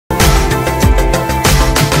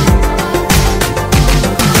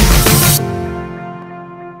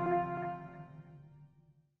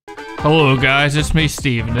Hello guys, it's me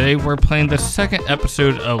Steve, and today we're playing the second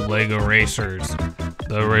episode of LEGO Racers,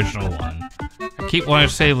 the original one. I keep wanting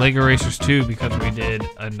to say LEGO Racers 2 because we did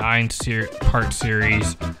a 9-part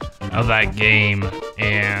series of that game,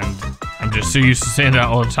 and I'm just so used to saying that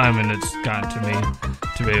all the time, and it's gotten to me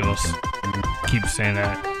to be able to keep saying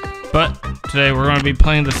that. But today we're going to be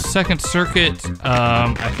playing the second circuit.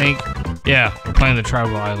 I think, yeah, we're playing the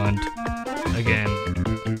Tribal Island again.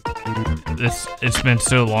 It's been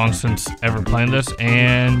so long since ever playing this,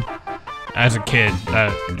 and as a kid,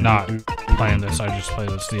 not playing this, I just played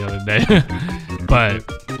this the other day. But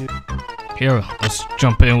here, let's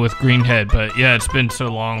jump in with Greenhead. But yeah, it's been so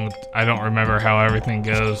long, I don't remember how everything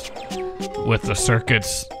goes with the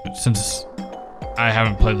circuits since I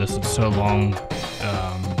haven't played this in so long.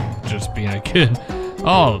 Just being a kid.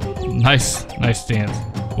 Oh, nice dance.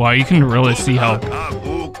 Wow, you can really see how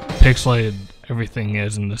pixelated everything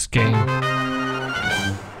is in this game.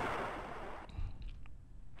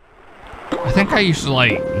 I think I used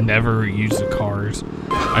to never use the cars.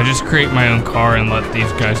 I just create my own car and let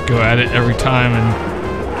these guys go at it every time. And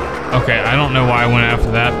okay, I don't know why I went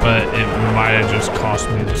after that, but it might have just cost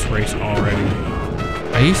me this race already.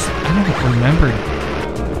 I don't remember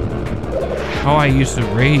how I used to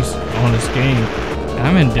race on this game.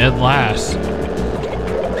 I'm in dead last.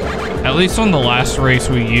 At least on the last race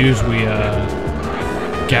we used, we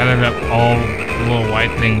gathered up all the little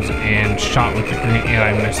white things and shot with the green, and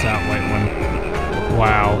I missed that white one.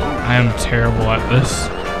 Wow, I am terrible at this.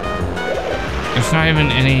 There's not even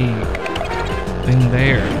anything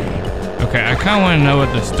there. Okay, I kind of want to know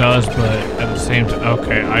what this does, but at the same time,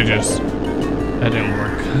 okay, that didn't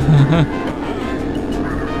work.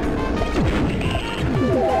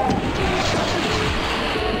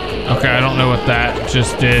 Okay, I don't know what that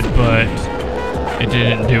just did, but it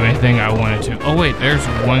didn't do anything I wanted to. Oh wait, there's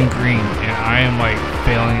one green, and I am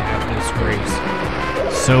failing at this race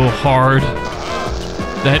so hard.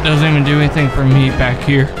 That doesn't even do anything for me back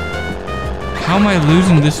here. How am I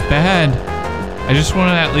losing this bad? I just want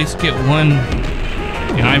to at least get one,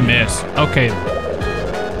 and I miss. Okay,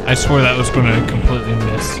 I swore that was going to completely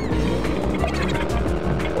miss.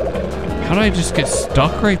 How did I just get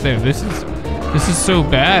stuck right there? This is so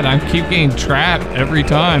bad. I keep getting trapped every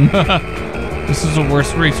time. This is the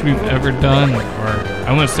worst race we've ever done. Or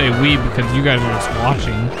I'm gonna say we because you guys are just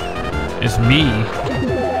watching. It's me.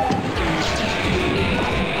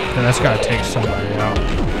 And that's gotta take somebody out.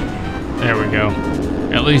 There we go.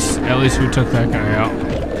 At least we took that guy out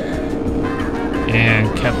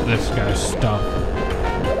and kept this guy's stuff.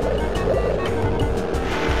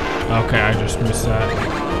 Okay, I just missed that.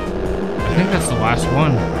 I think that's the last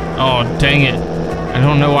one. Oh, dang it. I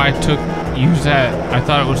don't know why I used that. I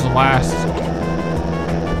thought it was the last.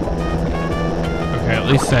 Okay, at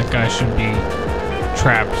least that guy should be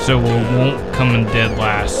trapped, so we won't come in dead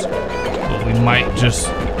last. But we might just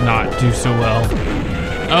not do so well.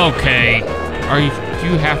 Okay. Do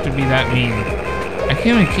you have to be that mean? I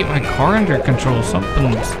can't even keep my car under control.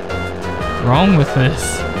 Something's wrong with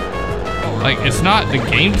this. It's not the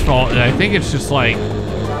game's fault. I think it's just my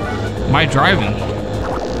driving.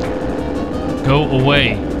 Go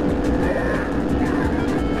away.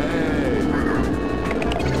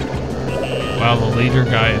 Wow, the leader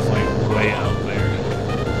guy is way out there.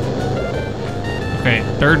 Okay,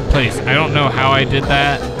 third place. I don't know how I did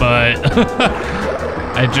that, but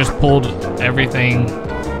I just pulled everything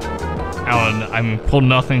out of, pulled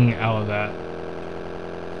nothing out of that.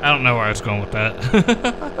 I don't know where I was going with that.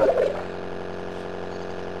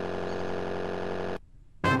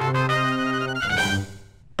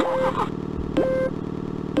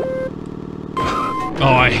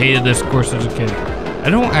 Oh, I hated this course as a kid. I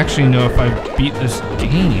don't actually know if I beat this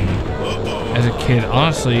game as a kid,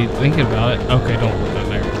 honestly, thinking about it. Okay, don't put that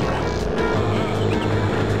there.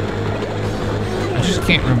 I just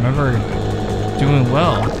can't remember doing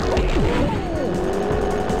well.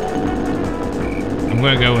 I'm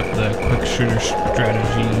gonna go with the quick shooter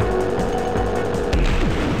strategy.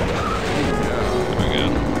 There we go.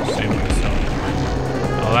 Save myself.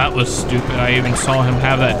 Oh, that was stupid. I even saw him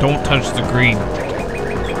have that. Don't touch the green.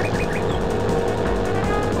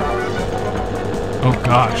 Oh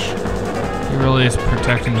gosh, he really is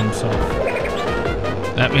protecting himself.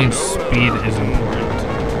 That means speed is important.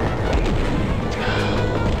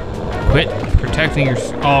 Quit protecting your...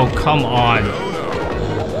 Oh, come on.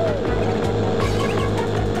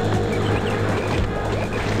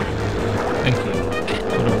 Thank you.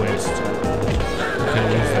 What a waste. Okay,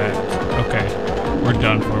 use that. Okay, we're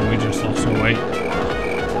done for. We just lost our weight.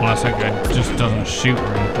 Unless that guy just doesn't shoot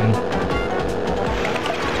or anything.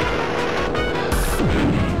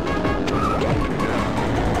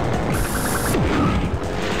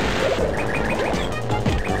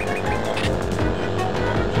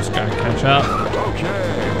 Gotta catch up.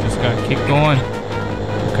 Just gotta keep going.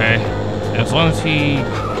 Okay. As long as he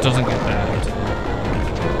doesn't get that.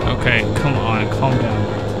 Okay, come on, calm down.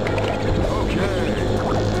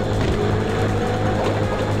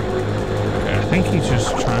 Okay, I think he's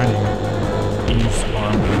just trying to use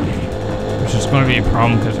armor. Which is going to be a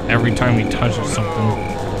problem because every time he touches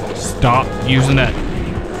something, stop using that.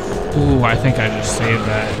 Ooh, I think I just saved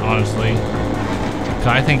that, honestly. Because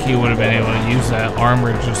I think he would have been able to use that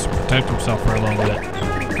armor to just protect himself for a little bit.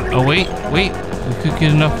 Oh, wait. We could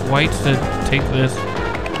get enough whites to take this.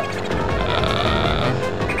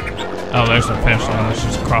 Oh, there's the finish line. Let's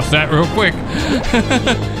just cross that real quick.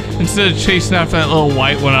 Instead of chasing after that little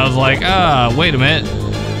white one, I was like, wait a minute.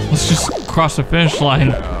 Let's just cross the finish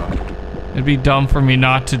line. It'd be dumb for me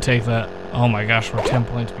not to take that. Oh my gosh, we're 10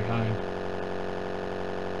 points behind.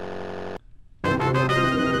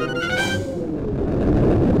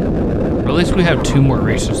 Or at least we have 2 more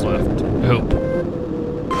races left. I hope.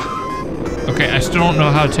 Okay, I still don't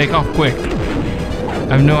know how to take off quick.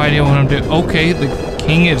 I have no idea what I'm doing. Okay, the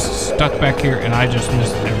king is stuck back here and I just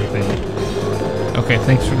missed everything. Okay,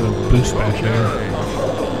 thanks for the boost back there.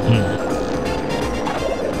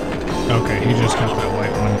 Okay, he just got that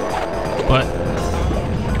white one. But,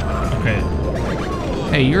 okay.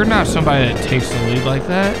 Hey, you're not somebody that takes the lead like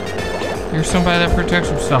that. You're somebody that protects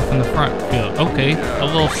himself in the front field. Okay, a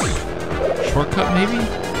little shortcut maybe?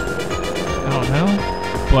 I don't know.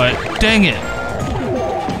 But, dang it.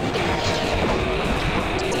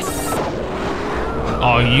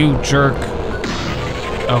 Oh, you jerk.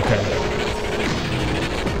 Okay.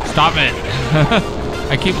 Stop it.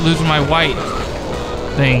 I keep losing my white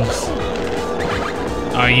things.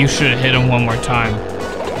 You should have hit him one more time.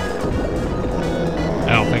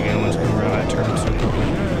 I don't think anyone's going to run that turn so quickly.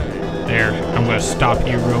 There. I'm going to stop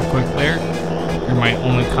you real quick there. You're my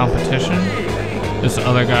only competition. This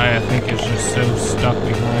other guy, I think, is just so stuck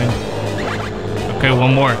behind. Okay,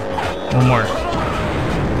 one more. One more.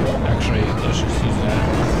 Actually, let's just use that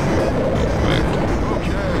real quick.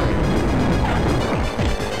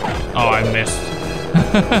 Oh, I missed.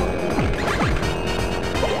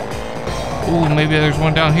 Ooh, maybe there's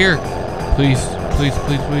one down here. Please, please,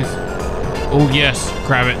 please, please. Oh, yes.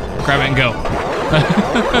 Grab it. Grab it and go.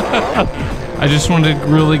 I just wanted to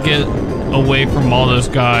really get away from all those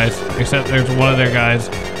guys. Except there's one of their guys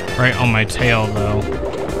right on my tail, though.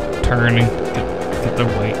 Turn and get the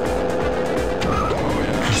white.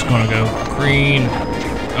 Just gonna go green.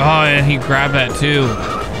 Oh, and he grabbed that, too.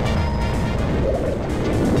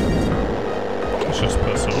 Let's just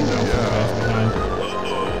put something down for the guys behind.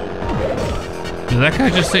 Did that guy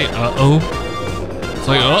just say, uh-oh? It's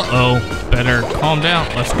like, uh-oh. Better calm down.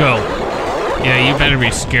 Let's go. Yeah, you better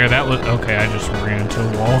be scared. That was... Okay, I just ran into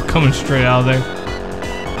a wall coming straight out of there.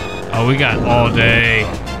 Oh, we got all day.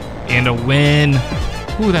 And a win.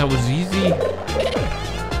 Ooh, that was easy.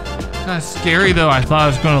 Kind of scary, though. I thought I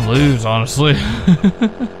was going to lose, honestly. Did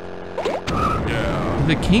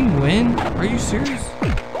the king win? Are you serious?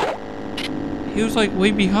 He was, like,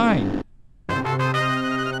 way behind.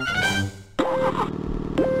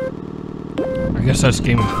 I guess that's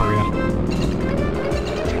gaming for you.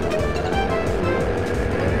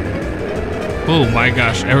 Oh my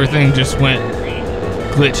gosh, everything just went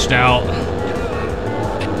glitched out.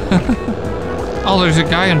 Oh, there's a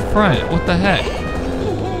guy in front. What the heck?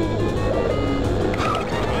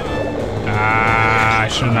 Ah, I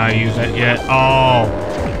should not use that yet. Oh,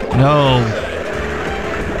 no.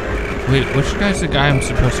 Wait, which guy's the guy I'm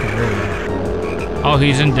supposed to worry about? Oh,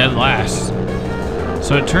 he's in dead last.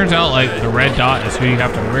 So it turns out like the red dot is who you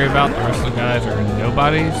have to worry about. The rest of the guys are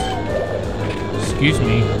nobodies. Excuse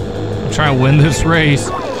me. I'm trying to win this race.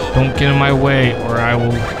 Don't get in my way or I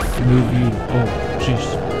will move you. Oh, jeez.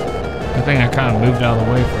 I think I kind of moved out of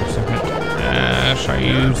the way for a second. Should I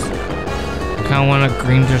use... I kind of want a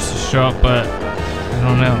green just to show up, but I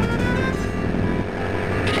don't know.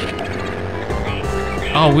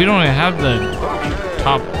 Oh, we don't even have the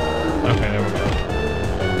top... Okay, there we go.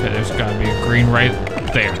 Okay, there's got to be a green right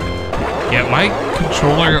there. Yeah, my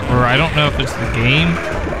controller, or I don't know if it's the game,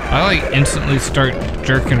 I like instantly start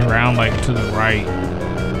jerking around like to the right.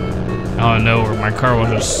 Out of nowhere, my car will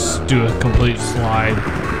just do a complete slide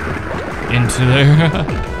into there.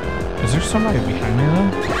 Is there somebody behind me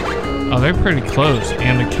though? Oh, they're pretty close.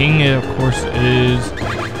 And the king, of course, is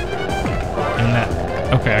in that.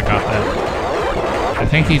 Okay, I got that. I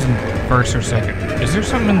think he's in first or second. Is there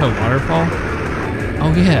something in the waterfall?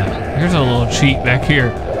 Oh yeah, there's a little cheat back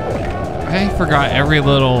here. I forgot every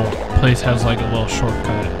little place has like a little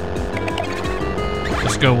shortcut.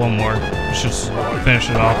 Let's go one more. Let's just finish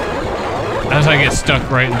it off. As I get stuck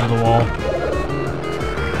right into the wall.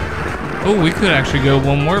 Oh, we could actually go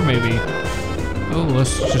one more maybe. Oh,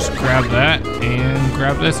 let's just grab that and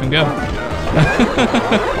grab this and go. I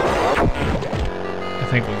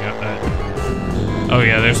think we got that. Oh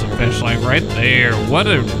yeah, there's the finish line right there. What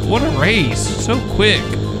a race. So quick.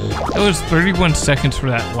 That was 31 seconds for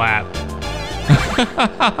that lap.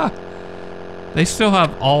 They still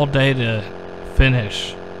have all day to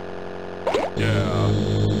finish. Yeah.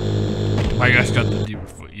 My guy's got the deeper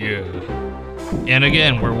foot. Yeah. And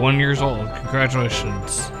again, we're 1 year old.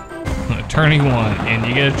 Congratulations. Turning 1, and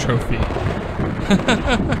you get a trophy.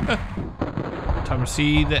 Time to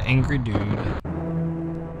see the angry dude.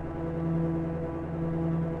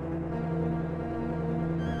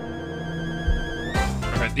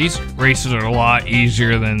 Alright, these races are a lot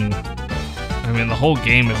easier than... I mean, the whole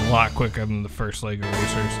game is a lot quicker than the first LEGO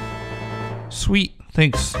Racers. Sweet,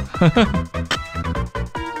 thanks.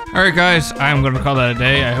 Alright guys, I'm going to call that a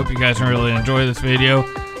day. I hope you guys really enjoy this video.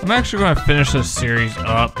 I'm actually going to finish this series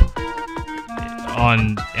up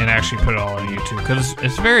and actually put it all on YouTube because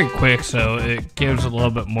it's very quick, so it gives a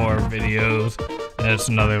little bit more videos, and it's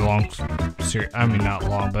another long series. I mean, not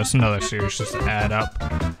long, but it's another series just to add up.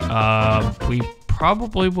 We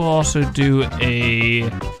probably will also do a...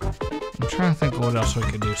 I'm trying to think of what else we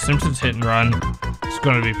could do. Simpsons Hit and Run. It's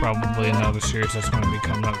going to be probably another series that's going to be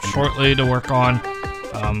coming up shortly to work on.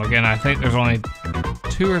 Again, I think there's only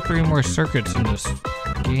 2 or 3 more circuits in this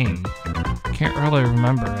game. Can't really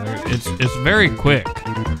remember. It's very quick.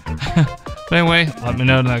 But anyway, let me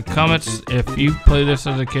know in the comments if you played this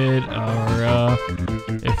as a kid or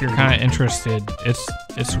if you're kind of interested. It's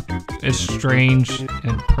strange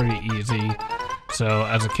and pretty easy. So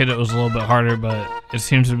as a kid it was a little bit harder, but it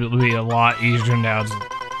seems to be a lot easier now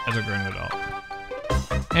as a grown adult.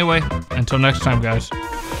 Anyway, until next time guys,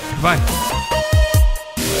 goodbye.